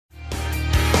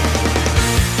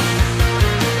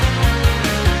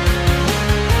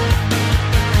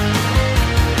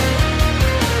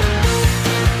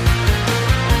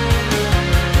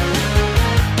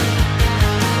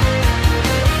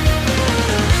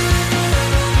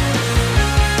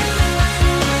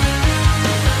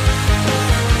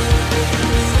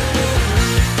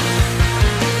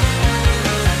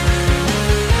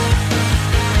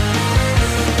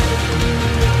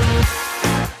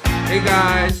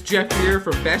it's Jeff here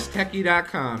from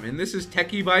BestTechie.com, and this is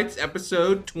Techie Bites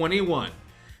episode 21.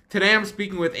 Today I'm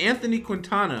speaking with Anthony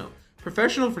Quintano,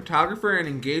 professional photographer and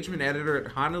engagement editor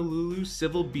at Honolulu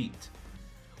Civil Beat.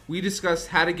 We discussed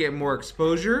how to get more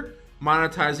exposure,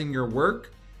 monetizing your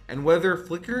work, and whether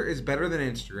Flickr is better than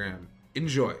Instagram.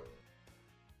 Enjoy.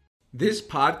 This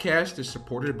podcast is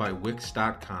supported by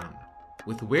Wix.com.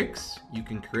 With Wix, you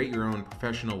can create your own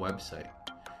professional website.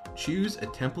 Choose a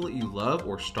template you love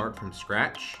or start from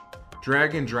scratch,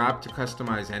 drag and drop to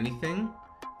customize anything,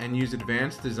 and use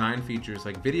advanced design features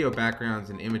like video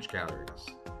backgrounds and image galleries.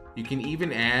 You can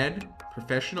even add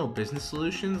professional business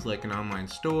solutions like an online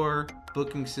store,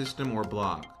 booking system, or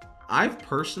blog. I've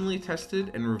personally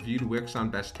tested and reviewed Wix on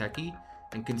Best Techie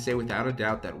and can say without a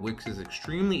doubt that Wix is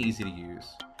extremely easy to use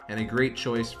and a great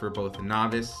choice for both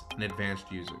novice and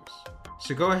advanced users.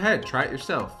 So go ahead, try it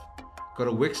yourself. Go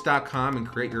to Wix.com and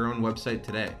create your own website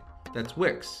today. That's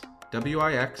Wix,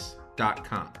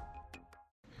 W-I-X.com.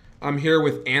 I'm here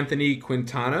with Anthony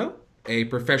Quintano, a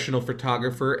professional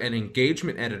photographer and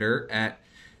engagement editor at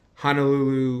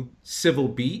Honolulu Civil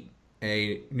Beat,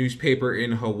 a newspaper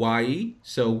in Hawaii.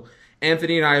 So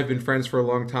Anthony and I have been friends for a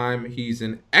long time. He's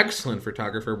an excellent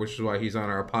photographer, which is why he's on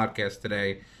our podcast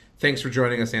today. Thanks for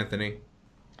joining us, Anthony.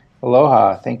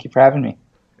 Aloha. Thank you for having me.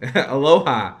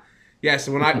 Aloha. Yes,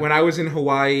 when I was in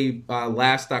Hawaii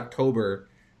last October,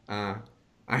 everyone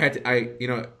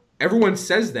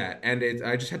says that, and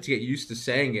I just had to get used to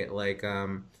saying it. Like,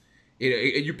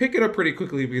 you pick it up pretty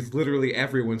quickly because literally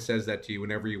everyone says that to you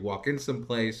whenever you walk in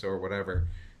someplace or whatever.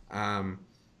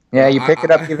 Yeah, you pick it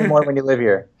up even more when you live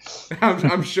here.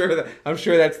 I'm sure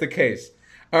that's the case.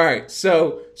 All right,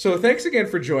 so thanks again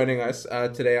for joining us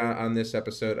today on this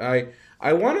episode.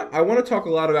 I want to talk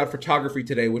a lot about photography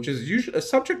today, which is usually a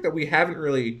subject that we haven't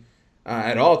really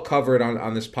at all covered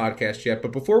on this podcast yet.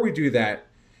 But before we do that,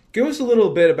 give us a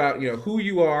little bit about who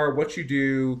you are, what you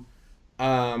do,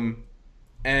 and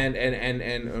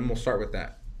we'll start with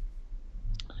that.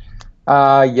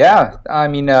 Yeah, I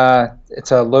mean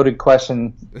it's a loaded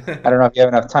question. I don't know if you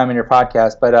have enough time in your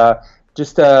podcast, but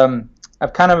I'm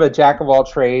kind of a jack of all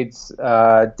trades,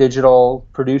 digital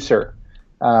producer.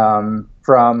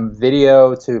 From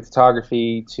video to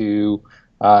photography to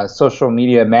social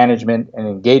media management and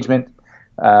engagement.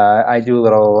 I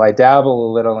dabble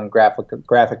a little in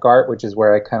graphic art, which is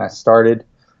where I kind of started.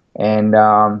 And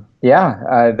that's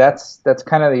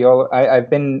kind of I've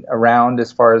been around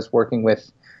as far as working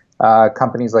with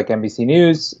companies like NBC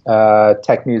News,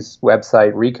 tech news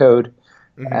website Recode,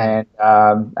 and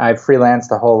I've freelanced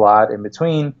a whole lot in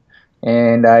between.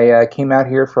 And I came out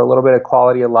here for a little bit of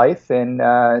quality of life and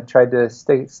tried to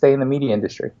stay in the media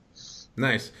industry.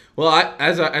 Nice. Well,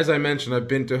 as I mentioned, I've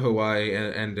been to Hawaii,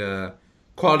 and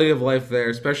quality of life there,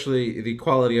 especially the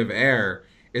quality of air,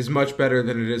 is much better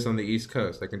than it is on the East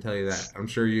Coast. I can tell you that. I'm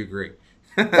sure you agree.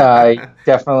 I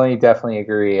definitely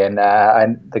agree. And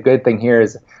the good thing here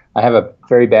is I have a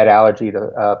very bad allergy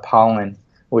to pollen,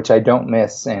 which I don't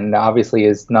miss, and obviously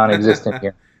is non-existent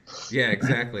here. Yeah,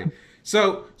 exactly.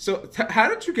 So how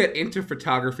did you get into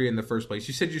photography in the first place?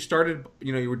 You said you started,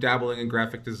 you were dabbling in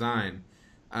graphic design.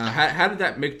 How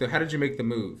did you make the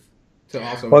move to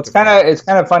also? Well, it's kind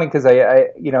of funny because I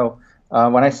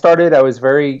when I started, I was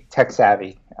very tech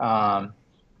savvy, and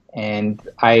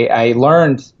I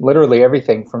learned literally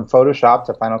everything from Photoshop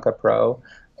to Final Cut Pro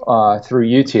through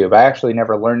YouTube. I actually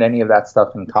never learned any of that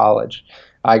stuff in college.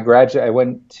 I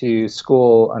went to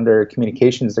school under a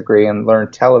communications degree and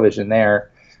learned television there.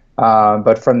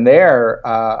 But from there,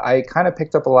 I kind of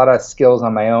picked up a lot of skills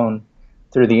on my own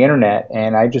through the internet,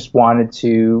 and I just wanted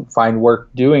to find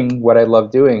work doing what I love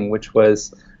doing, which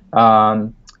was, I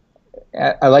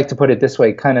like to put it this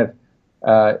way, kind of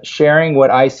sharing what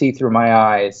I see through my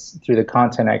eyes through the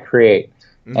content I create.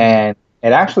 Mm-hmm. And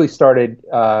it actually started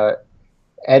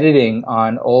editing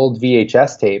on old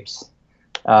VHS tapes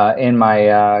in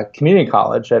my community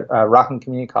college at Rockland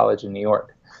Community College in New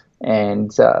York.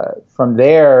 And from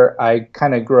there, I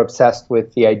kind of grew obsessed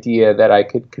with the idea that I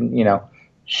could,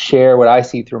 share what I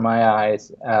see through my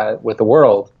eyes with the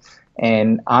world.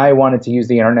 And I wanted to use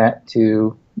the internet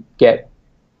to get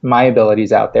my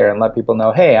abilities out there and let people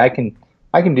know, hey, I can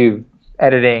do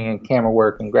editing and camera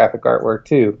work and graphic artwork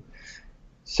too.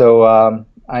 So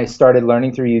I started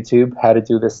learning through YouTube how to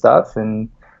do this stuff, and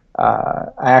I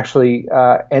actually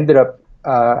ended up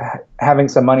having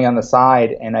some money on the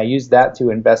side, and I used that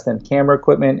to invest in camera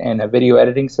equipment and a video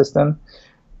editing system.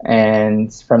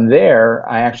 And from there,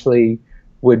 I actually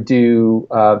would do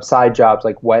side jobs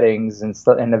like weddings and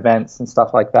events and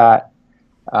stuff like that.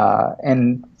 I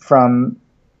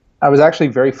was actually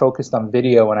very focused on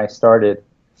video when I started,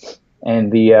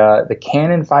 And the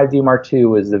Canon 5D Mark II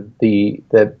was the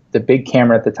big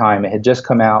camera at the time. It had just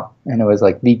come out, and it was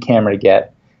like the camera to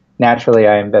get. Naturally,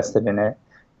 I invested in it,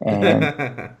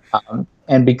 and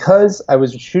and because I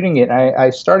was shooting it, I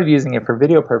started using it for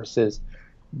video purposes.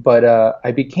 But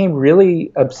I became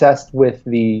really obsessed with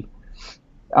the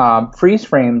freeze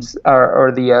frames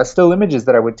or the still images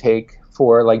that I would take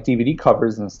for like DVD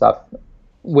covers and stuff.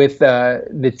 With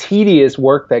the tedious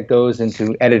work that goes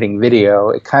into editing video,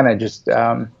 it kind of just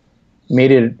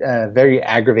made it very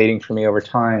aggravating for me over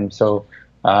time. So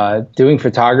doing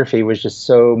photography was just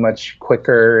so much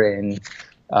quicker, and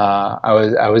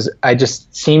I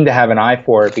just seemed to have an eye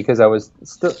for it because I was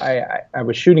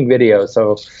shooting video,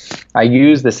 so I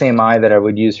used the same eye that I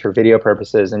would use for video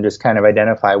purposes and just kind of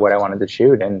identify what I wanted to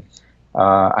shoot, and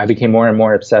I became more and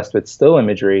more obsessed with still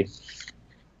imagery.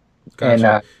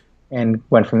 Gotcha. And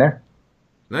went from there.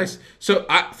 Nice. So,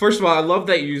 first of all, I love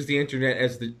that you use the internet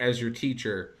as your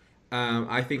teacher.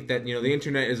 I think that the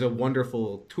internet is a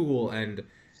wonderful tool, and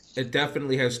it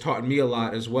definitely has taught me a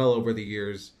lot as well over the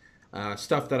years.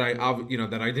 Stuff that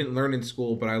that I didn't learn in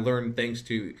school, but I learned thanks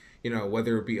to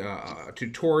whether it be a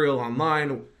tutorial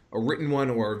online, a written one,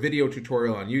 or a video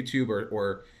tutorial on YouTube,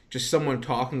 or just someone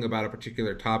talking about a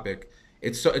particular topic.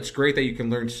 It's great that you can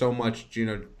learn so much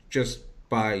just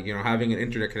by having an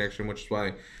internet connection, which is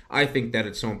why I think that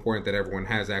it's so important that everyone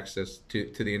has access to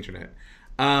the internet.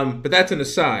 But that's an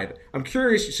aside. I'm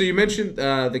curious. So you mentioned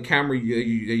the camera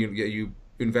you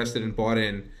invested and bought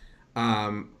in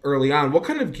early on. What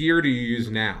kind of gear do you use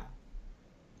now?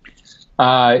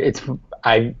 I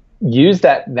used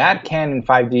that Canon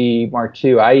 5D Mark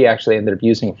II. I actually ended up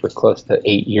using it for close to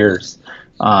 8 years.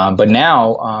 But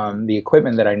now the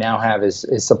equipment that I now have is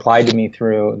supplied to me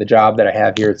through the job that I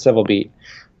have here at Civil Beat.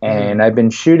 And I've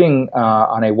been shooting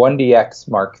on a 1DX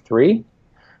Mark III,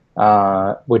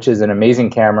 which is an amazing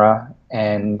camera,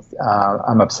 and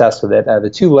I'm obsessed with it.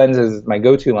 The two lenses, my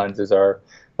go-to lenses, are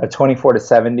a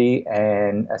 24-70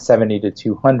 and a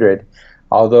 70-200.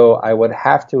 Although I would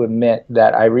have to admit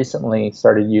that I recently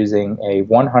started using a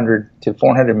 100 to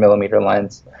 400 millimeter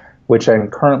lens, which I'm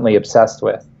currently obsessed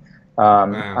with.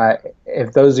 Wow.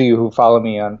 If those of you who follow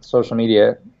me on social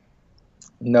media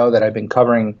know that I've been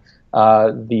covering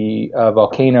the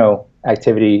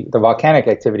volcanic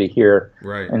activity here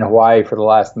in Hawaii for the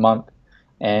last month,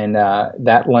 and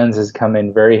that lens has come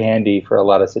in very handy for a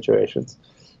lot of situations.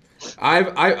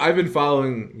 I've been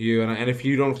following you, and if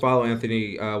you don't follow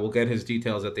Anthony, we'll get his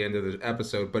details at the end of the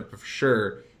episode. But for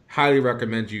sure, highly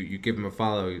recommend you give him a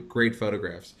follow. Great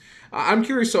photographs. I'm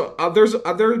curious. So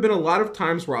there's been a lot of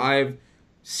times where I've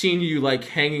seen you like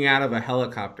hanging out of a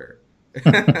helicopter.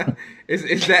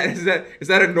 is that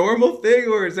a normal thing,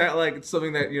 or is that like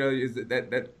something that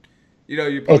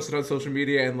you posted on social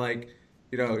media and like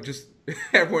just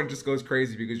everyone just goes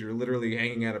crazy because you're literally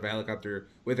hanging out of a helicopter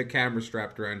with a camera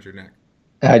strapped around your neck?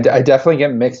 I definitely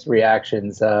get mixed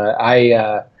reactions.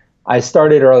 I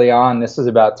started early on. This was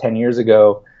about 10 years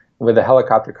ago with a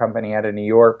helicopter company out of New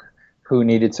York who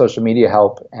needed social media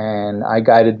help, and I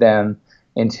guided them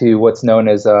into what's known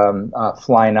as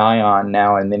Flying Ion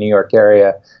now in the New York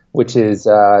area, which is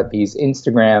these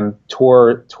Instagram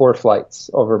tour flights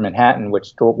over Manhattan,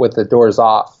 with the doors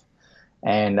off.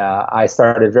 And I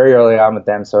started very early on with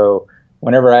them, so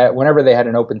whenever they had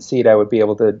an open seat, I would be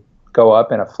able to go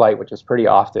up in a flight, which is pretty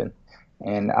often.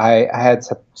 And I had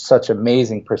such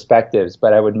amazing perspectives,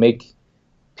 but I would make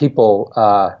people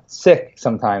sick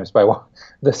sometimes by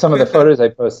some of the photos I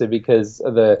posted because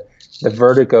of the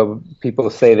vertigo people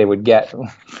say they would get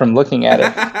from looking at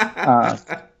it.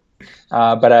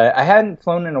 But I hadn't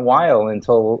flown in a while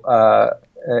until,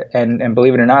 and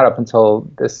believe it or not, up until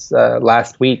this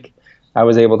last week, I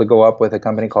was able to go up with a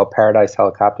company called Paradise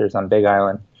Helicopters on Big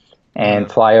Island and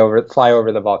fly over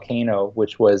the volcano,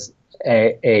 which was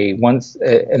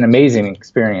an amazing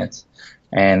experience.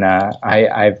 And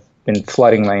I've been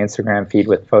flooding my Instagram feed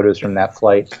with photos from that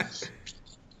flight.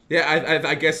 Yeah,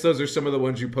 I guess those are some of the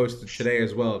ones you posted today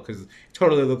as well, because it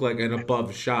totally looked like an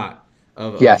above shot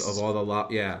of all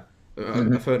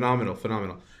the phenomenal.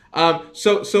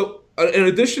 So in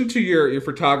addition to your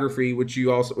photography, which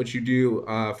you do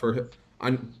for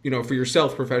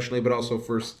yourself professionally, but also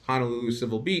for Honolulu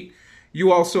Civil Beat,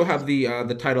 you also have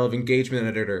the title of engagement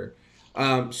editor.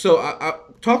 So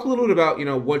talk a little bit about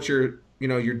what your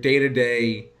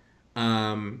day-to-day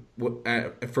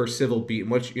for Civil Beat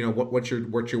and what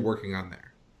you're working on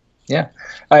there. Yeah,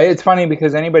 it's funny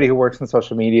because anybody who works in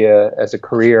social media as a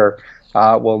career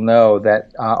will know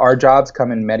that our jobs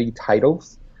come in many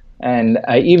titles. And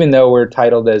even though we're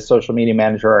titled as social media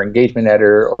manager or engagement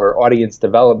editor or audience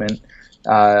development,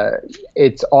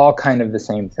 it's all kind of the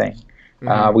same thing.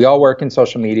 We all work in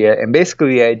social media, and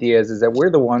basically the idea is that we're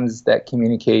the ones that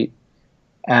communicate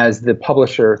as the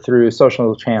publisher through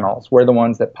social channels. We're the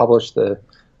ones that publish the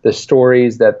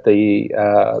stories that the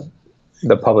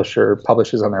publisher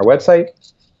publishes on their website,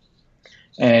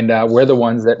 and we're the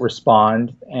ones that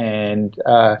respond and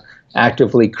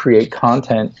actively create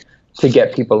content to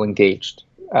get people engaged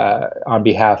on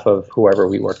behalf of whoever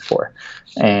we work for.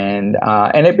 And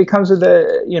it becomes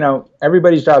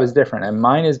everybody's job is different, and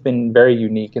mine has been very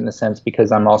unique in the sense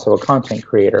because I'm also a content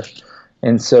creator.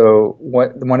 And so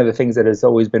one of the things that has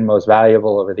always been most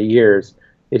valuable over the years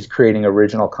is creating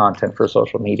original content for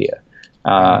social media.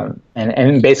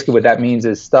 And basically what that means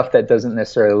is stuff that doesn't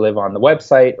necessarily live on the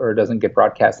website or doesn't get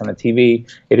broadcast on the TV.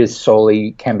 It is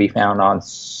solely can be found on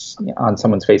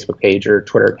someone's Facebook page or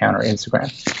Twitter account or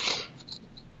Instagram.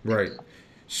 Right.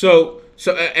 So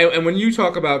when you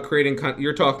talk about creating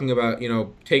you're talking about, you're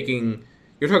talking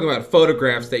about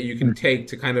photographs that you can take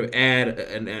to kind of add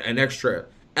an extra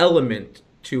element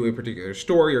to a particular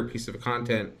story or piece of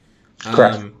content.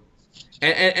 Correct.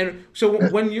 And so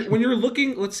when you're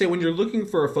looking, let's say when you're looking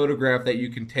for a photograph that you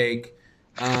can take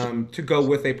to go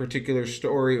with a particular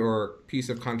story or piece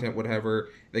of content, whatever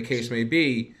the case may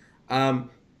be,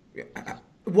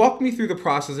 walk me through the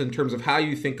process in terms of how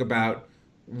you think about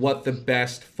what the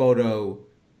best photo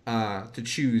to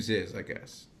choose is, I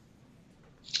guess.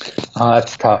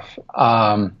 That's tough.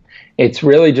 It's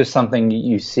really just something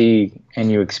you see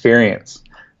and you experience,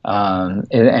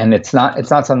 and it's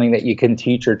not something that you can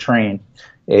teach or train.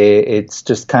 It's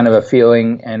just kind of a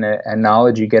feeling and a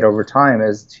knowledge you get over time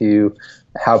as to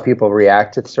how people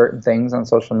react to certain things on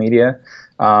social media,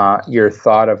 your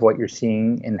thought of what you're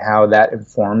seeing and how that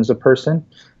informs a person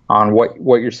on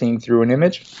what you're seeing through an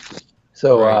image.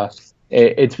 So right.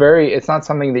 It's not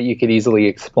something that you could easily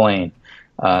explain.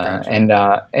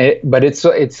 Gotcha. But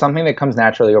it's something that comes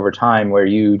naturally over time where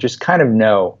you just kind of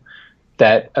know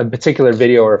that a particular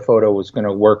video or a photo was going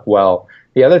to work well.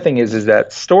 The other thing is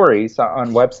that stories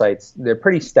on websites, they're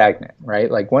pretty stagnant,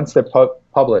 right? Like once they're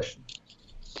published,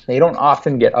 they don't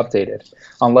often get updated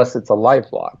unless it's a live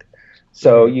blog.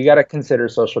 So you got to consider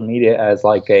social media as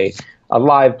like a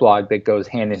live blog that goes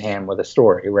hand in hand with a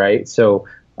story, right? So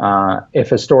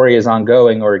if a story is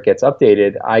ongoing or it gets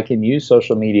updated, I can use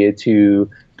social media to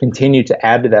continue to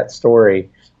add to that story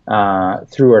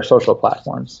through our social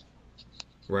platforms.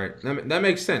 Right. That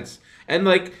makes sense. And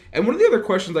one of the other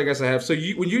questions I guess I have, so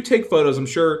when you take photos, I'm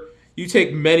sure you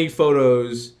take many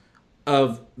photos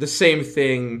of the same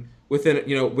thing within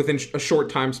a short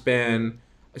time span.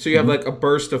 So you have like a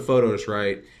burst of photos,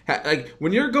 right? Like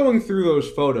when you're going through those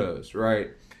photos, right?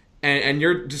 And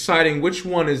you're deciding which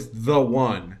one is the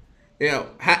one, is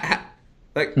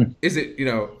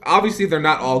it, obviously they're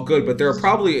not all good, but there are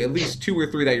probably at least 2 or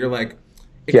 3 that you're like,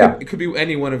 it could be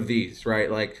any one of these,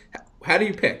 right? Like, how do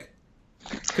you pick?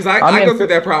 Because I go through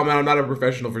that problem, and I'm not a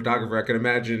professional photographer. I can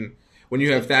imagine when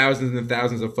you have thousands and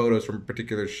thousands of photos from a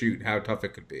particular shoot, how tough it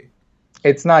could be.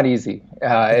 It's not easy.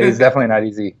 It is definitely not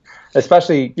easy,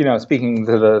 especially, speaking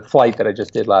to the flight that I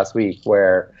just did last week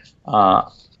where,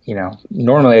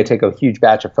 normally I take a huge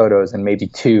batch of photos and maybe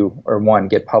 2 or 1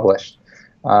 get published.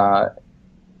 So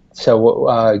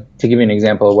to give you an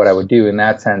example of what I would do in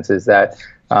that sense is that,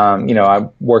 I'm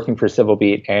working for Civil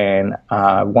Beat, and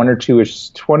one or two of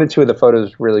the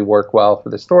photos really work well for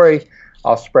the story.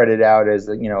 I'll spread it out as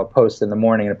a post in the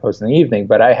morning and a post in the evening,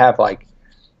 but I have like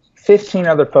 15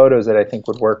 other photos that I think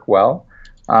would work well.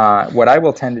 What I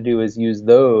will tend to do is use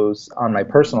those on my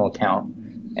personal account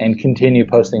and continue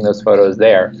posting those photos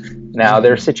there. Now,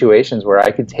 there are situations where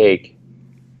I could take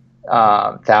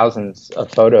thousands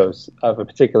of photos of a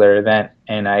particular event,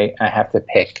 and I have to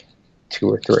pick 2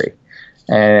 or 3,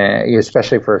 and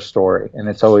especially for a story, and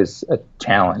it's always a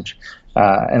challenge.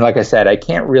 And like I said, I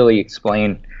can't really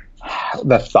explain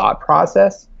the thought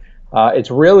process.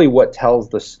 It's really what tells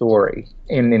the story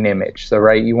in an image. So,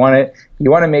 right, you want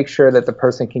to make sure that the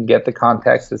person can get the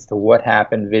context as to what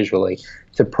happened visually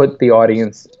to put the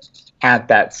audience at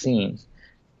that scene,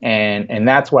 and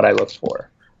that's what I look for.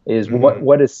 Is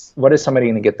what is somebody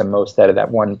going to get the most out of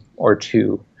that 1 or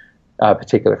 2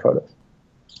 particular photos?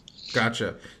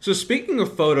 Gotcha. So speaking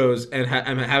of photos and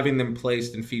having them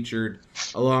placed and featured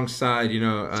alongside,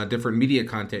 different media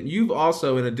content, you've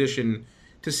also, in addition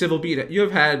to Civil Beat, you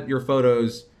have had your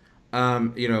photos,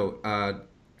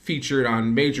 featured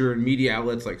on major media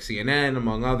outlets like CNN,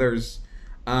 among others.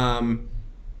 For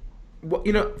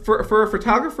a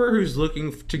photographer who's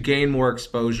looking to gain more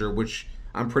exposure, which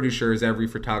I'm pretty sure is every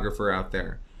photographer out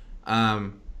there,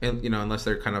 and unless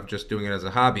they're kind of just doing it as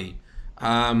a hobby,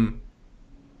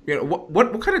 You know,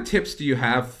 what kind of tips do you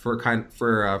have for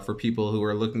people who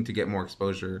are looking to get more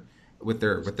exposure with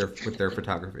their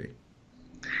photography?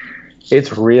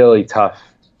 It's really tough.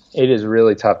 It is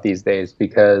really tough these days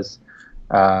because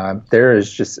there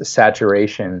is just a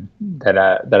saturation that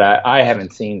I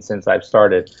haven't seen since I've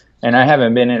started, and I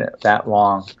haven't been in it that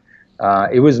long.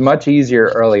 It was much easier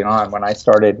early on when I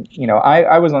started.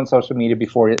 I was on social media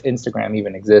before Instagram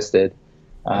even existed,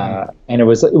 Mm-hmm. and it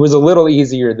was a little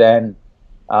easier then.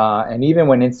 And even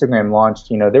when Instagram launched,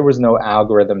 there was no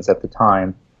algorithms at the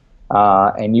time,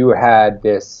 and you had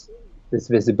this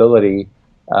visibility.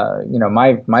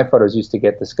 My photos used to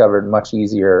get discovered much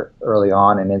easier early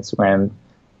on in Instagram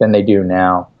than they do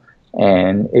now,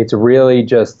 and it's really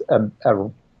just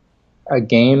a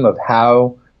game of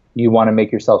how you want to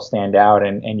make yourself stand out,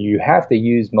 and you have to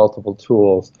use multiple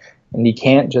tools, and you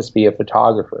can't just be a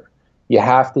photographer. You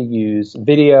have to use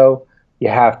video, you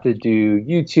have to do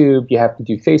YouTube, you have to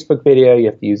do Facebook video, you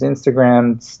have to use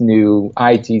Instagram's new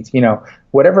IG,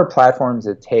 whatever platforms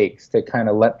it takes to kind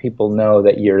of let people know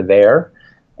that you're there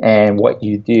and what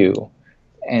you do.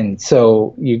 And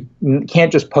so you can't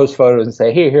just post photos and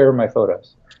say, "Hey, here are my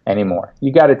photos," anymore.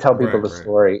 You got to tell people Right, the right.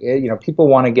 story. People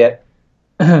want to get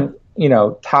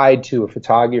tied to a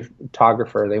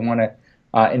photographer. They want to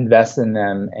invest in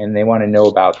them, and they want to know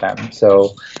about them.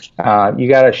 So you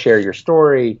got to share your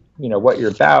story, what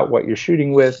you're about, what you're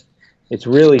shooting with. It's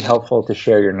really helpful to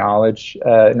share your knowledge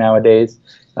nowadays.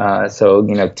 So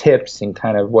tips and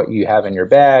kind of what you have in your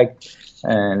bag,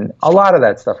 and a lot of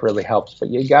that stuff really helps. But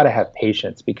you got to have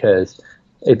patience because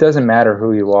it doesn't matter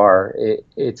who you are.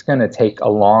 It's going to take a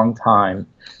long time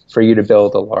for you to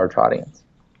build a large audience.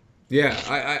 Yeah,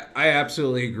 I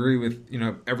absolutely agree with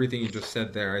everything you just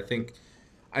said there. I think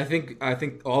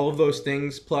all of those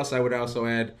things. Plus, I would also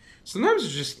add sometimes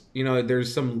it's just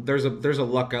there's a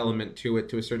luck element to it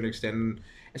to a certain extent. And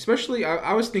especially,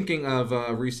 I was thinking of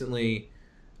recently.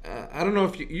 I don't know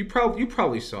if you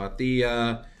probably saw it.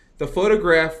 The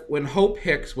photograph when Hope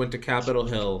Hicks went to Capitol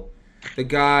Hill. The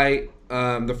guy,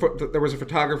 there was a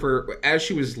photographer as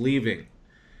she was leaving.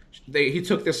 He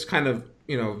took this kind of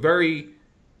very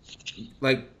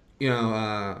like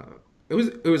it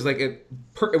was like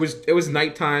it was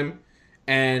nighttime,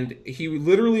 and he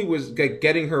literally was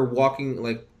getting her walking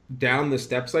like down the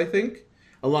steps, I think,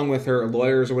 along with her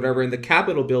lawyers or whatever, and the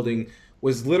Capitol building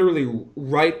was literally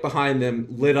right behind them,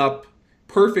 lit up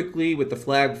perfectly with the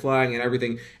flag flying and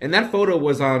everything. And that photo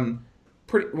was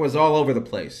all over the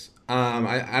place.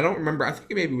 I don't remember. I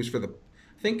think maybe it was I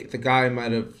think the guy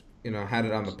might have had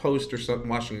it on the Post or something,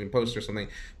 Washington Post or something.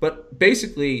 But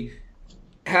basically,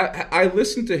 I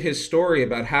listened to his story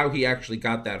about how he actually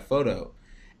got that photo,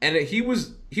 and he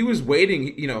was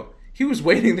waiting. He was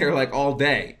waiting there like all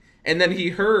day, and then he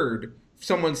heard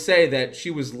someone say that she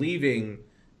was leaving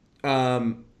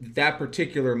that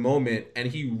particular moment, and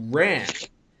he ran,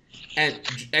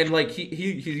 and like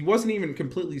he wasn't even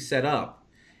completely set up,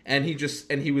 and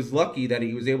he was lucky that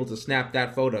he was able to snap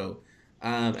that photo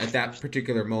at that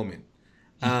particular moment.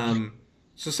 Um,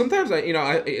 so sometimes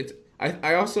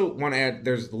I also want to add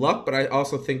there's luck, but I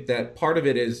also think that part of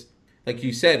it is like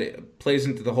you said, it plays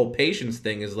into the whole patience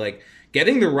thing. Is like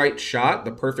getting the right shot,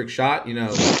 the perfect shot.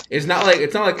 Is not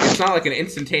like an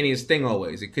instantaneous thing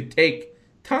always. It could take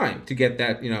time to get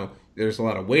that. There's a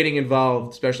lot of waiting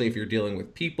involved, especially if you're dealing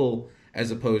with people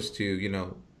as opposed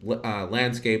to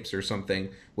landscapes or something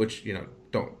which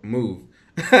don't move.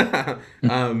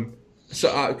 um,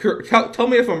 so Kurt, tell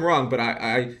me if I'm wrong, but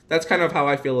I that's kind of how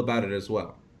I feel about it as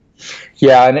well.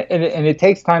 Yeah, and it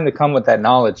takes time to come with that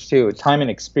knowledge too, time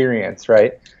and experience,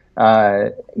 right?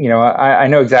 I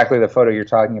know exactly the photo you're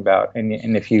talking about, and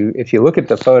if you look at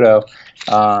the photo,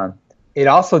 uh, it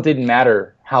also didn't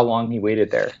matter how long he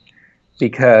waited there,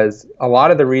 because a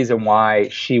lot of the reason why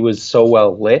she was so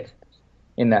well lit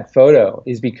in that photo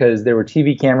is because there were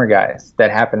TV camera guys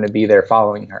that happened to be there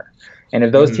following her. And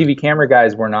if those Hmm. TV camera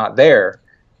guys were not there,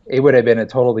 it would have been a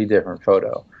totally different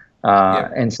photo. Yeah.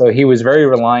 And so he was very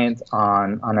reliant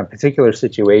on a particular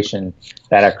situation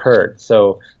that occurred.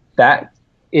 So that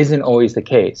isn't always the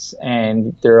case.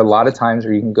 And there are a lot of times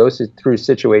where you can go through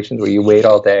situations where you wait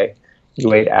all day, you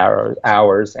wait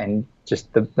hours, and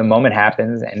just the moment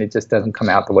happens and it just doesn't come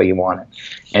out the way you want it.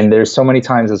 And there's so many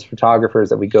times as photographers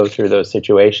that we go through those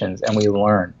situations and we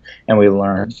learn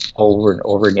over and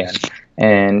over again.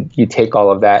 And you take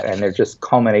all of that and it just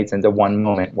culminates into one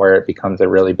moment where it becomes a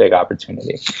really big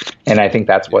opportunity. And I think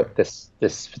that's Yeah. what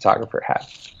this photographer had.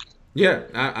 Yeah.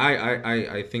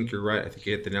 I think you're right. I think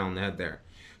you hit the nail on the head there.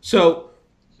 So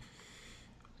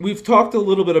we've talked a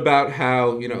little bit about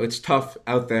how it's tough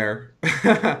out there,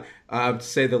 to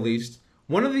say the least.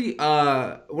 one of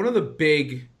the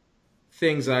big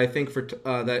things that I think for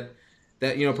that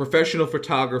professional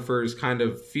photographers kind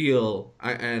of feel,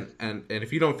 and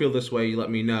if you don't feel this way, you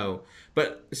let me know.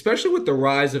 But especially with the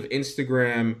rise of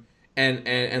Instagram and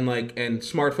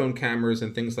smartphone cameras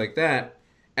and things like that,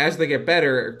 as they get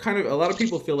better, kind of a lot of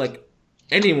people feel like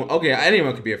anyone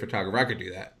could be a photographer. I could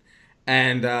do that,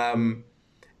 and I'm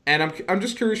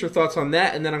just curious your thoughts on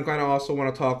that, and then I'm kind of also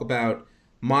want to talk about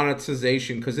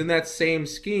monetization because in that same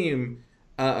scheme,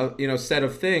 set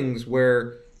of things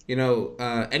where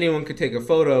anyone could take a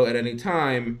photo at any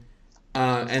time,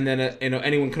 and then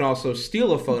anyone can also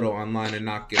steal a photo online and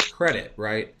not get credit,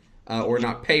 right? Or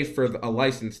not pay for a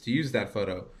license to use that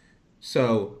photo.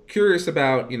 So curious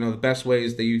about the best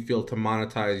ways that you feel to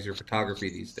monetize your photography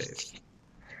these days.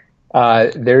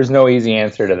 There's no easy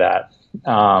answer to that.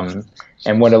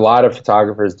 And what a lot of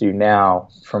photographers do now,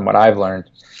 from what I've learned,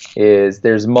 is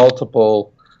there's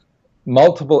multiple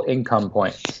income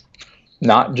points,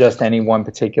 not just any one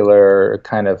particular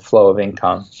kind of flow of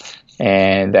income.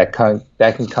 And that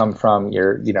can come from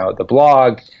the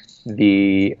blog,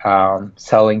 the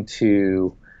selling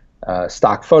to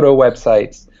stock photo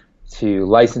websites, to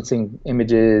licensing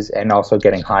images, and also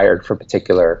getting hired for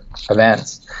particular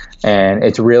events. And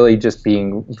it's really just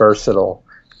being versatile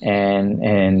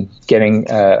and getting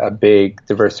a big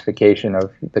diversification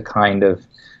of the kind of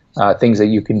things that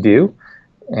you can do.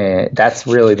 And that's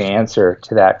really the answer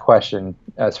to that question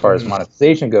as far as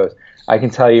monetization goes. I can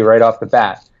tell you right off the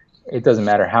bat, it doesn't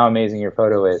matter how amazing your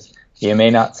photo is, you may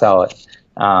not sell it.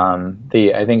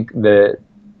 I think the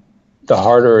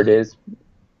harder it is.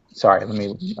 Sorry, let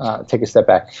me take a step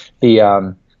back.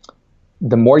 The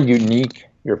more unique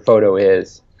your photo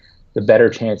is, the better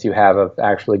chance you have of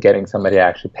actually getting somebody to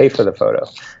actually pay for the photo.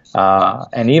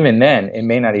 And even then, it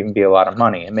may not even be a lot of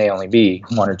money. It may only be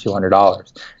 $100 or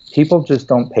 $200. People just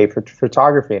don't pay for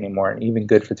photography anymore, and even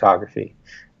good photography.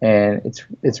 And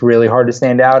it's really hard to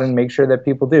stand out and make sure that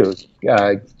people do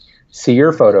see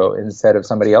your photo instead of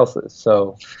somebody else's.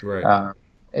 So right.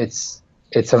 It's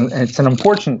an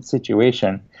unfortunate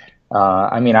situation.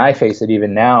 I face it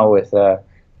even now with the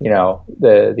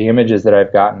images that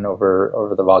I've gotten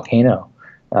over the volcano.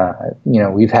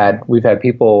 We've had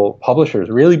people, publishers,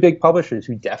 really big publishers,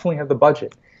 who definitely have the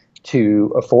budget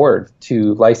to afford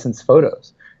to license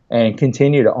photos and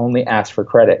continue to only ask for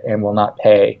credit and will not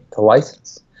pay to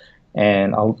license.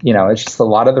 And it's just a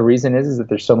lot of the reason is that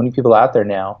there's so many people out there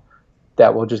now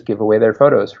that will just give away their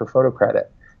photos for photo credit.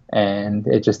 And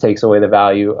it just takes away the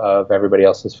value of everybody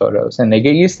else's photos. And they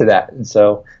get used to that. And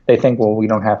so they think, well, we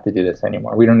don't have to do this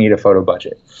anymore. We don't need a photo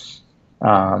budget.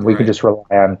 We can just rely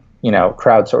on,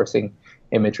 crowdsourcing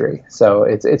imagery. So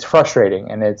it's frustrating.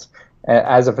 And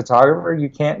as a photographer, you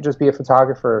can't just be a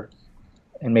photographer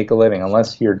and make a living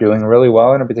unless you're doing really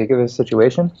well in a particular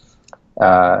situation.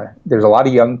 There's a lot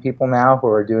of young people now who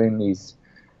are doing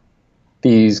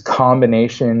these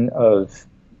combination of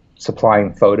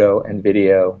supplying photo and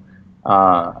video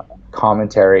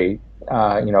commentary,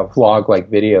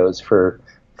 vlog-like videos for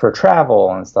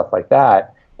travel and stuff like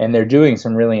that. And they're doing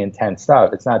some really intense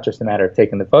stuff. It's not just a matter of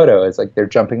taking the photo. It's like they're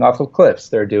jumping off of cliffs.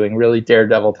 They're doing really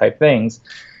daredevil type things,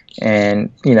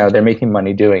 and they're making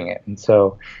money doing it. And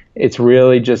so it's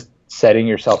really just setting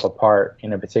yourself apart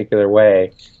in a particular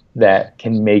way that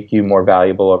can make you more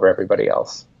valuable over everybody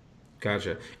else.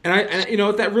 Gotcha. And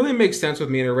that really makes sense with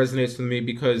me, and it resonates with me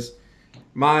because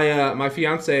my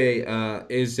fiance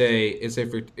has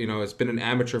been an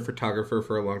amateur photographer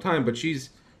for a long time, but she's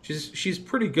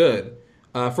pretty good.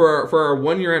 For our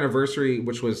 1 year anniversary,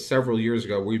 which was several years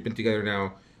ago, we've been together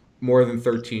now more than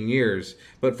 13 years.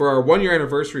 But for our 1 year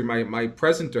anniversary, my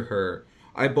present to her,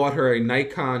 I bought her a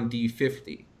Nikon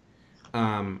D50,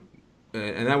 and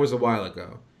that was a while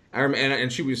ago.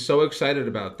 And she was so excited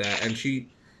about that, and she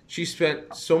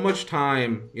spent so much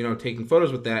time, taking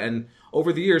photos with that. And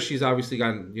over the years, she's obviously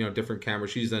gotten, different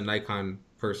cameras. She's a Nikon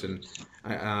person,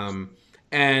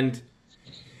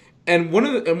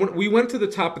 we went to the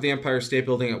top of the Empire State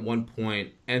Building at one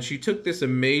point, and she took this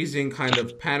amazing kind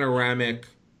of panoramic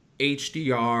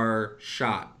HDR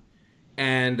shot,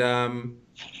 and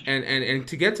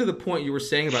to get to the point you were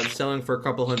saying about selling for a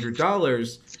couple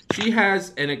 $100, she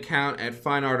has an account at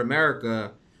Fine Art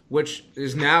America, which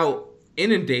is now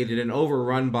inundated and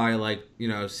overrun by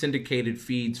syndicated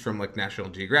feeds from National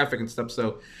Geographic and stuff.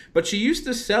 So, but she used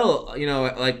to sell,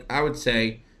 I would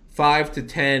say 5 to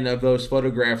 10 of those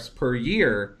photographs per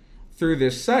year through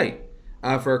this site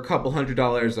for a couple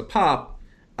 $100 a pop.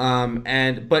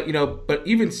 But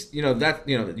even that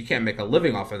you can't make a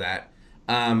living off of that.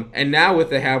 And now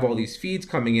they have all these feeds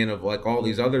coming in of all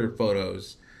these other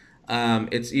photos.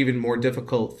 it's even more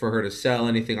difficult for her to sell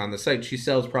anything on the site. She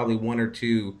sells probably one or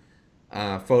two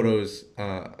photos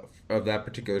of that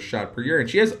particular shot per year, and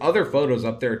she has other photos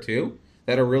up there too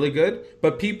that are really good.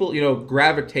 But people,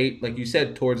 gravitate, like you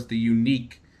said, towards the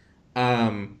unique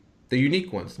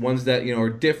ones that are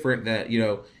different, that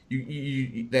you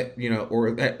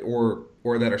that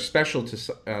or that are special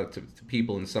to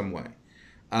people in some way.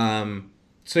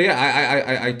 So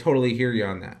yeah, I totally hear you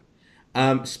on that.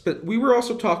 But we were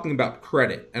also talking about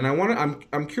credit, and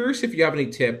I'm curious if you have any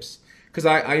tips, because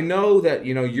I know that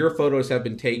your photos have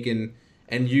been taken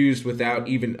and used without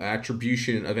even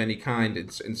attribution of any kind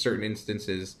in certain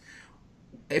instances.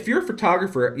 If you're a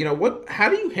photographer, how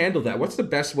do you handle that? What's the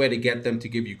best way to get them to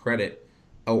give you credit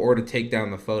or to take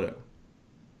down the photo?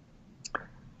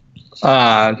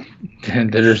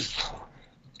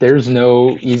 There's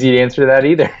no easy answer to that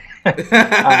either.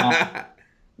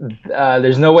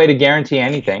 There's no way to guarantee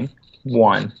anything,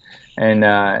 one.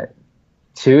 And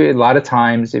two, a lot of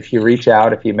times if you reach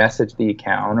out, if you message the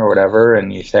account or whatever,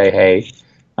 and you say, hey,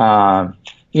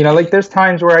 like there's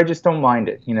times where I just don't mind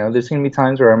it. There's going to be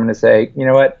times where I'm going to say, you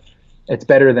know what, it's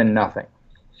better than nothing.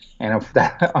 And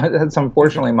that's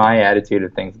unfortunately my attitude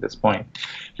of things at this point.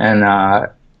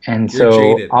 And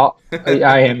so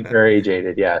I am very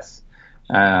jaded, yes.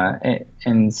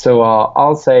 And so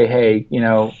I'll say, hey,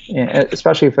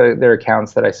 especially if they're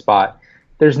accounts that I spot,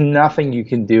 there's nothing you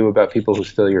can do about people who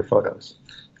steal your photos.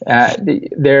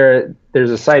 There's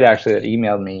a site actually that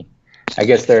emailed me. I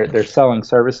guess they're selling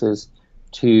services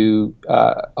to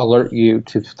alert you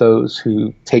to those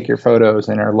who take your photos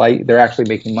and they're actually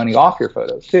making money off your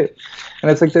photos too. And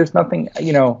it's like there's nothing,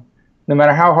 no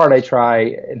matter how hard I try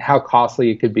and how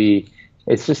costly it could be,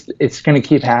 it's going to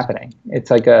keep happening. It's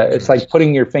like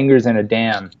putting your fingers in a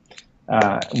dam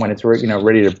when it's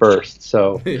ready to burst.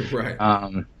 So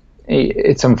right.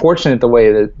 It's unfortunate the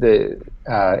way that the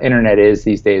internet is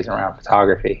these days around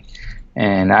photography,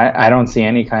 and I don't see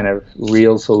any kind of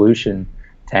real solution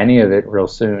to any of it real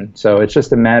soon. So it's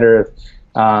just a matter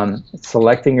of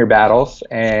selecting your battles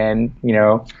and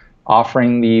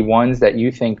offering the ones that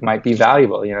you think might be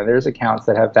valuable. There's accounts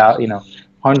that have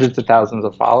hundreds of thousands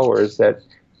of followers that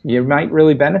you might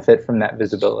really benefit from that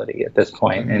visibility at this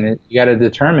point. And you got to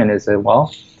determine,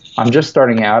 I'm just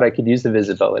starting out. I could use the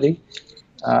visibility.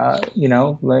 At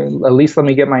least let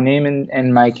me get my name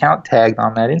and my account tagged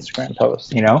on that Instagram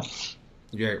post.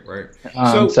 Yeah, right.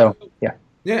 So yeah.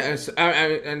 Yeah,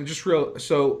 and just real.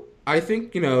 So I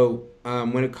think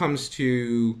when it comes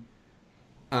to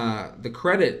the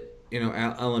credit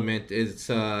element, it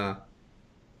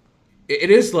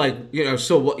is like,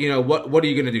 so what are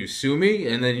you going to do? Sue me?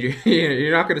 And then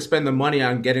you're not going to spend the money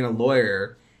on getting a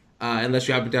lawyer unless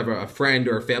you happen to have a friend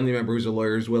or a family member who's a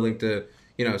lawyer who's willing to,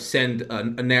 send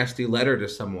a nasty letter to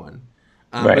someone.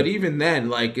 Right. But even then,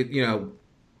 like, what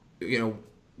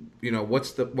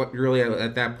really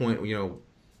at that point,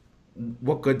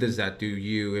 what good does that do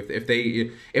you if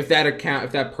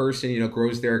that person,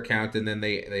 grows their account and then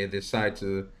they decide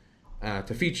to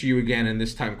feature you again and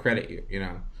this time credit you,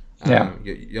 Yeah.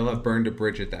 You'll have burned a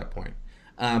bridge at that point.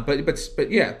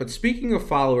 But speaking of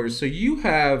followers, so you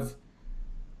have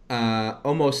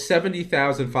almost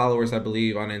 70,000 followers, I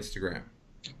believe, on Instagram.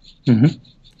 Mm-hmm.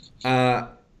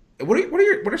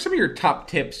 What are some of your top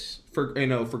tips for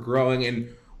growing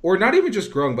or not even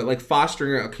just growing, but like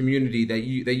fostering a community that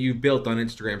you've built on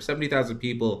Instagram? 70,000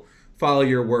 people follow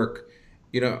your work.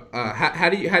 How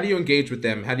do you engage with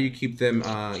them? How do you keep them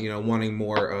wanting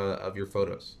more of your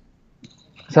photos?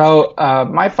 So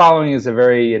my following is a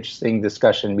very interesting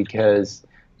discussion because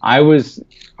I was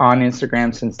on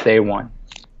Instagram since day one,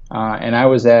 and I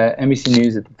was at NBC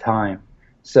News at the time.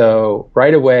 So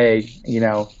right away,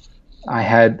 I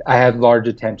had large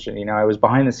attention. I was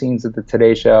behind the scenes at the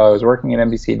Today Show. I was working at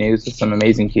NBC News with some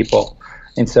amazing people,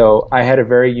 and so I had a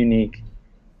very unique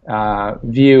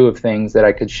view of things that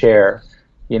I could share.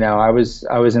 I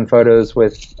was in photos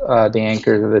with the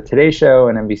anchors of the Today Show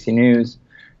and NBC News.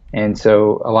 And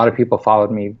so a lot of people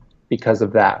followed me because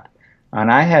of that.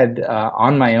 And I had,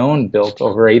 on my own, built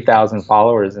over 8,000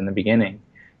 followers in the beginning.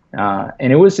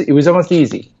 And it was almost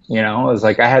easy. It was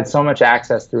like I had so much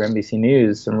access through NBC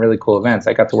News, some really cool events.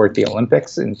 I got to work the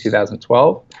Olympics in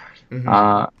 2012.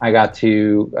 Mm-hmm. I got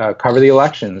to cover the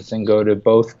elections and go to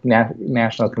both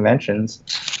national conventions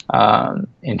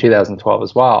in 2012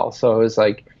 as well. So it was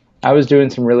like I was doing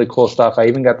some really cool stuff. I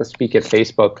even got to speak at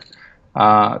Facebook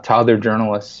to other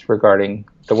journalists regarding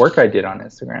the work I did on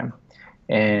Instagram.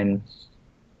 And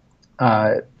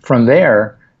from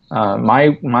there,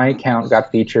 my account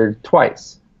got featured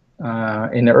twice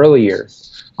in the early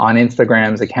years on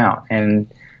Instagram's account. And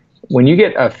when you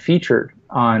get featured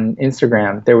on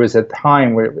Instagram, there was a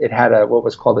time where it had a what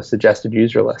was called a suggested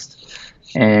user list,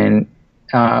 and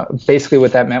basically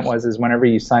what that meant is whenever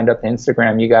you signed up to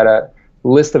Instagram, you got a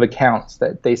list of accounts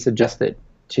that they suggested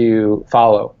to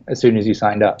follow as soon as you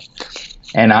signed up.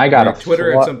 And I got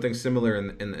Twitter had something similar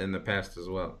in the past as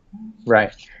well.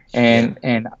 Right.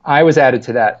 And I was added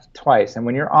to that twice. And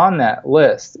when you're on that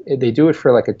list, they do it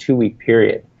for like a 2-week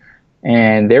period.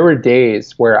 And there were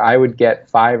days where I would get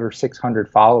 500 or 600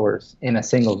 followers in a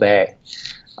single day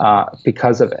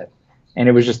because of it. And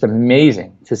it was just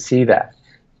amazing to see that.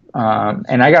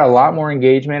 And I got a lot more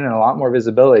engagement and a lot more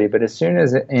visibility. But as soon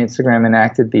as Instagram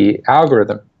enacted the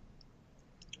algorithm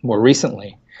more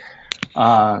recently,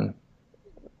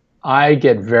 I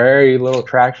get very little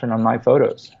traction on my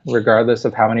photos, regardless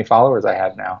of how many followers I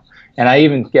have now. And I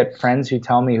even get friends who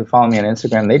tell me, who follow me on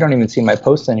Instagram, they don't even see my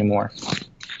posts anymore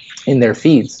in their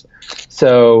feeds.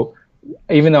 So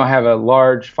even though I have a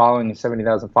large following of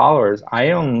 70,000 followers, I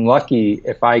am lucky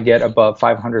if I get above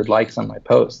 500 likes on my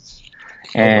posts.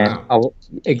 And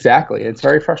exactly, it's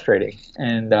very frustrating.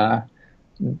 And to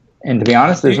be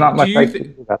honest, there's not much I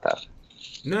can do about that.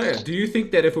 No, yeah. Do you think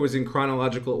that if it was in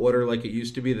chronological order like it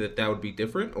used to be, that would be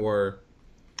different, or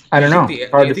I don't know. Do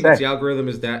you think it's the algorithm?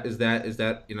 Is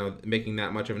that making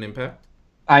that much of an impact?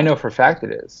 I know for a fact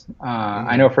it is.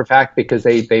 I know for a fact because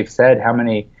they've said how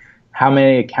many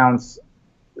accounts,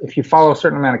 if you follow a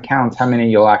certain amount of accounts, how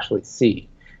many you'll actually see,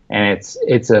 and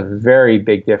it's a very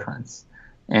big difference.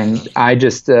 And I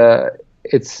just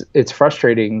it's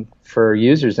frustrating for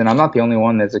users, and I'm not the only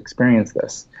one that's experienced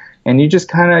this. And you just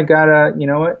kind of gotta, you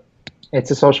know what? It's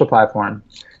a social platform,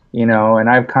 and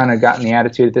I've kind of gotten the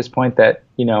attitude at this point that,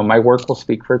 my work will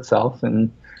speak for itself,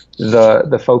 and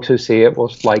the folks who see it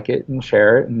will like it and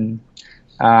share it, and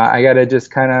I gotta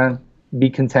just kind of be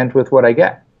content with what I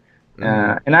get.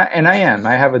 And I am.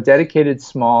 I have a dedicated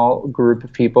small group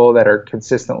of people that are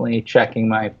consistently checking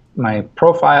my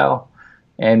profile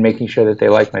and making sure that they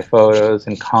like my photos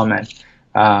and comment.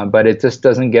 But it just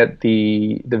doesn't get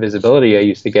the visibility I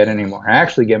used to get anymore. I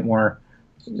actually get more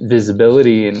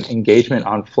visibility and engagement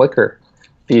on Flickr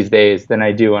these days than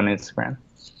I do on Instagram.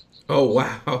 Oh,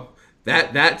 wow.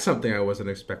 That's something I wasn't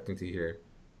expecting to hear.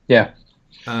 Yeah.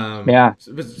 Yeah.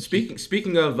 But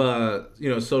speaking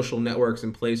of social networks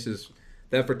and places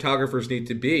that photographers need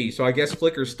to be, so I guess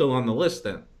Flickr's still on the list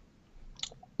then.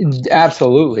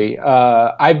 Absolutely.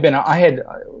 I had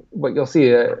what you'll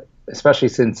see, especially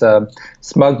since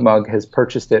SmugMug has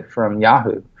purchased it from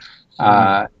Yahoo.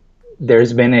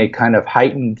 There's been a kind of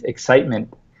heightened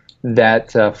excitement that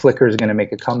Flickr is going to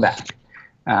make a comeback,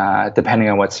 depending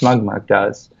on what SmugMug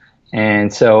does.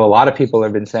 And so a lot of people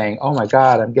have been saying, oh my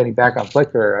God, I'm getting back on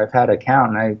Flickr. I've had an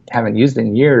account and I haven't used it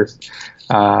in years.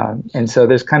 And so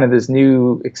there's kind of this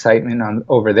new excitement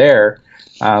over there.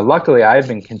 Luckily, I've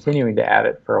been continuing to add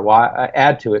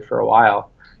to it for a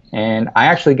while. And I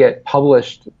actually get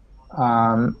published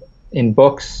in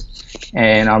books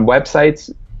and on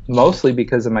websites mostly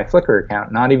because of my Flickr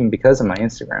account, not even because of my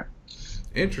Instagram.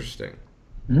 Interesting.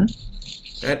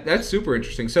 That's super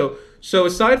interesting. So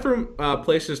aside from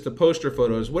places to post your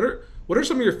photos, what are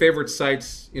some of your favorite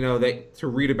sites to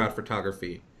read about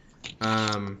photography,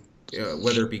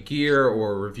 whether it be gear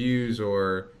or reviews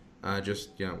or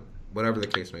just whatever the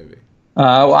case may be?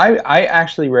 Well, I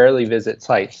actually rarely visit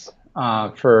sites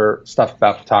for stuff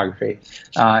about photography.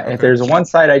 If there's one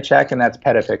site I check, and that's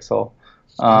Petapixel.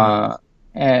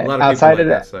 And a lot of outside people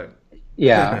like that site.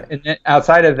 Yeah, and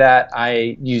outside of that,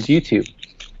 I use YouTube.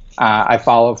 I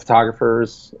follow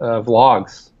photographers'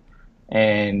 vlogs,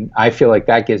 and I feel like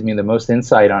that gives me the most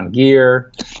insight on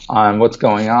gear, on what's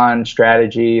going on,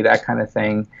 strategy, that kind of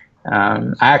thing.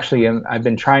 I've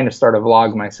been trying to start a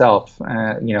vlog myself.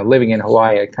 Living in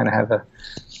Hawaii, I kind of have a.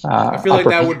 I feel like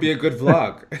that would be a good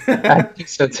vlog. I think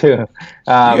so too.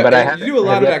 You do a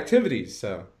lot of activities,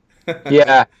 so.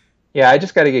 Yeah. I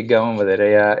just got to get going with it.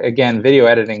 Again, video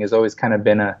editing has always kind of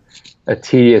been a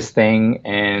tedious thing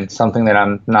and something that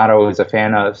I'm not always a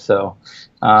fan of. So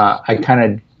I kind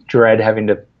of dread having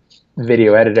to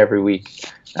video edit every week.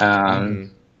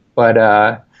 But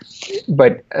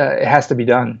it has to be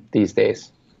done these days.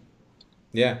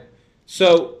 Yeah.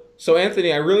 So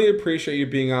Anthony, I really appreciate you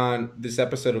being on this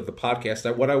episode of the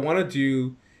podcast. What I want to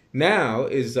do now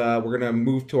is we're going to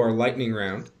move to our lightning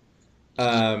round,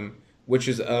 which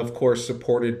is, of course,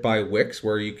 supported by Wix,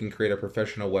 where you can create a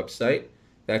professional website.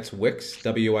 That's Wix,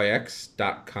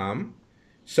 Wix.com.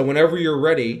 So whenever you're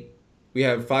ready, we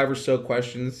have 5 or so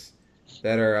questions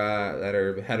that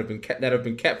have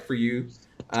been kept for you,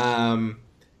 and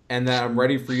that I'm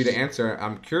ready for you to answer.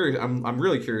 I'm curious. I'm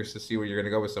really curious to see where you're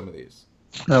going to go with some of these.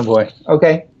 Oh boy.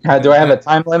 Okay. Do I have a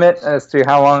time limit as to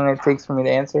how long it takes for me to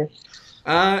answer?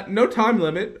 No time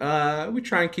limit. We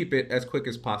try and keep it as quick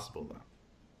as possible,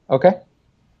 though. Okay.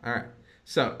 All right.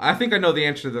 So I think I know the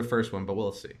answer to the first one, but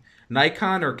we'll see.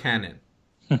 Nikon or Canon?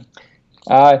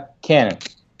 Canon.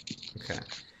 Okay.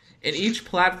 In each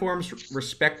platform's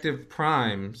respective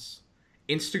primes,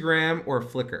 Instagram or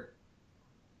Flickr?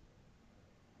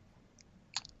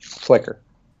 Flickr.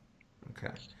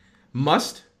 Okay.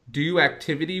 Must do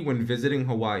activity when visiting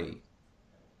Hawaii?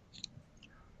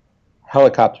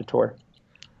 Helicopter tour.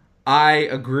 I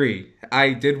agree.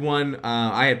 I did one.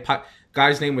 I had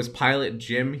guy's name was Pilot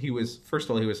Jim. He was, first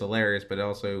of all, he was hilarious, but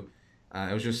also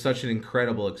it was just such an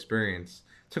incredible experience.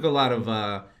 Took a lot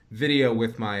of video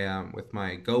with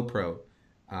my GoPro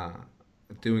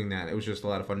doing that. It was just a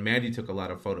lot of fun. Mandy took a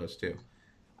lot of photos too.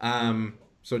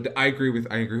 So I agree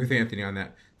with Anthony on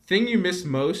that. Thing you miss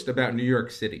most about New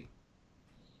York City?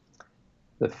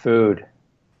 The food.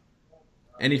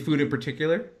 Any food in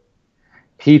particular?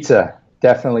 Pizza.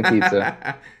 Definitely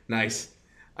pizza. Nice.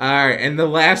 All right, and the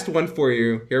last one for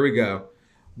you. Here we go.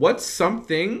 What's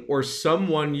something or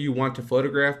someone you want to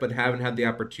photograph but haven't had the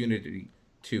opportunity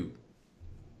to?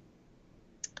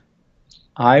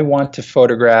 I want to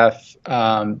photograph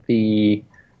the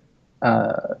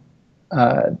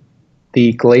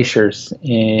glaciers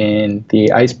in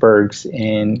the icebergs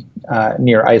in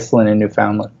near Iceland and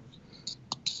Newfoundland.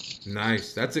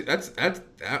 Nice. That's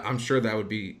I'm sure that would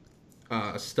be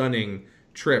a stunning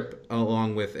trip,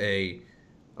 along with a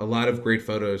lot of great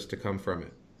photos to come from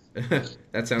it.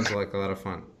 That sounds like a lot of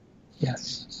fun.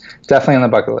 Yes, definitely on the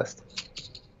bucket list.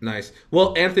 Nice.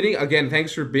 Well, Anthony, again,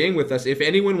 thanks for being with us. If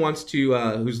anyone wants to,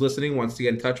 who's listening, wants to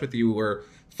get in touch with you or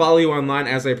follow you online,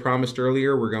 as I promised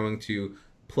earlier, we're going to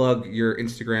plug your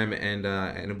Instagram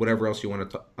and whatever else you want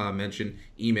to mention,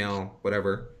 email,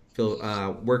 whatever. Phil,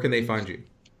 where can they find you?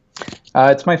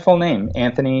 It's my full name,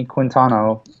 Anthony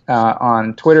Quintano,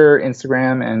 on Twitter,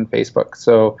 Instagram, and Facebook.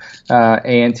 So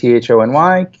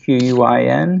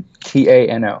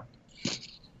AnthonyQuintano.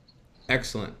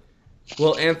 Excellent.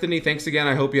 Well, Anthony, thanks again.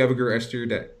 I hope you have a great rest of your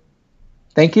day.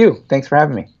 Thank you. Thanks for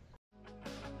having me.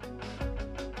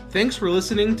 Thanks for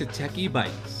listening to Techie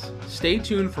Bites. Stay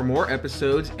tuned for more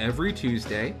episodes every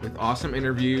Tuesday with awesome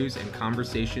interviews and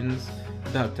conversations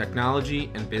about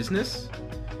technology and business.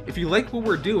 If you like what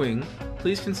we're doing,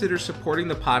 please consider supporting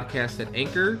the podcast at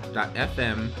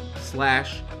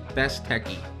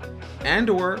anchor.fm/besttechie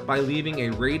and/or by leaving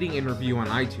a rating and review on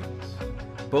iTunes.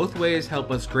 Both ways help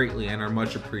us greatly and are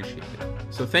much appreciated.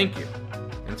 So thank you.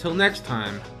 Until next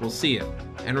time, we'll see you.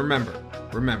 And remember,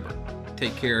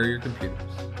 take care of your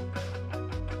computers.